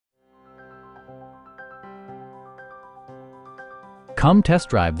Come test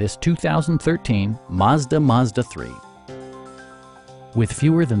drive this 2013 Mazda Mazda 3. With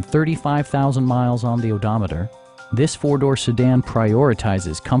fewer than 35,000 miles on the odometer, this four-door sedan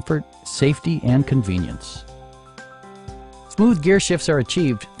prioritizes comfort, safety, and convenience. Smooth gear shifts are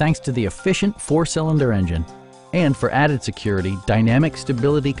achieved thanks to the efficient four-cylinder engine. And for added security, dynamic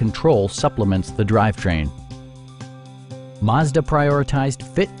stability control supplements the drivetrain. Mazda prioritized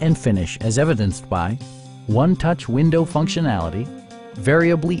fit and finish as evidenced by one-touch window functionality,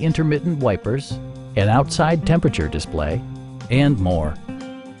 variably intermittent wipers, an outside temperature display, and more.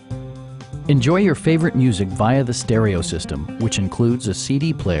 Enjoy your favorite music via the stereo system, which includes a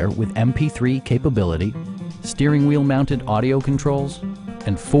CD player with MP3 capability, steering wheel mounted audio controls,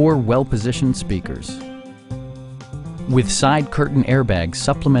 and 4 well-positioned speakers. With side curtain airbags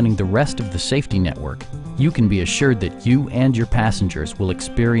supplementing the rest of the safety network, you can be assured that you and your passengers will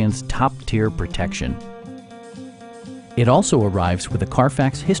experience top-tier protection. It also arrives with a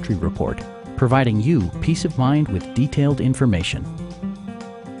Carfax history report, providing you peace of mind with detailed information.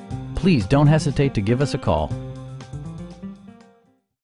 Please don't hesitate to give us a call.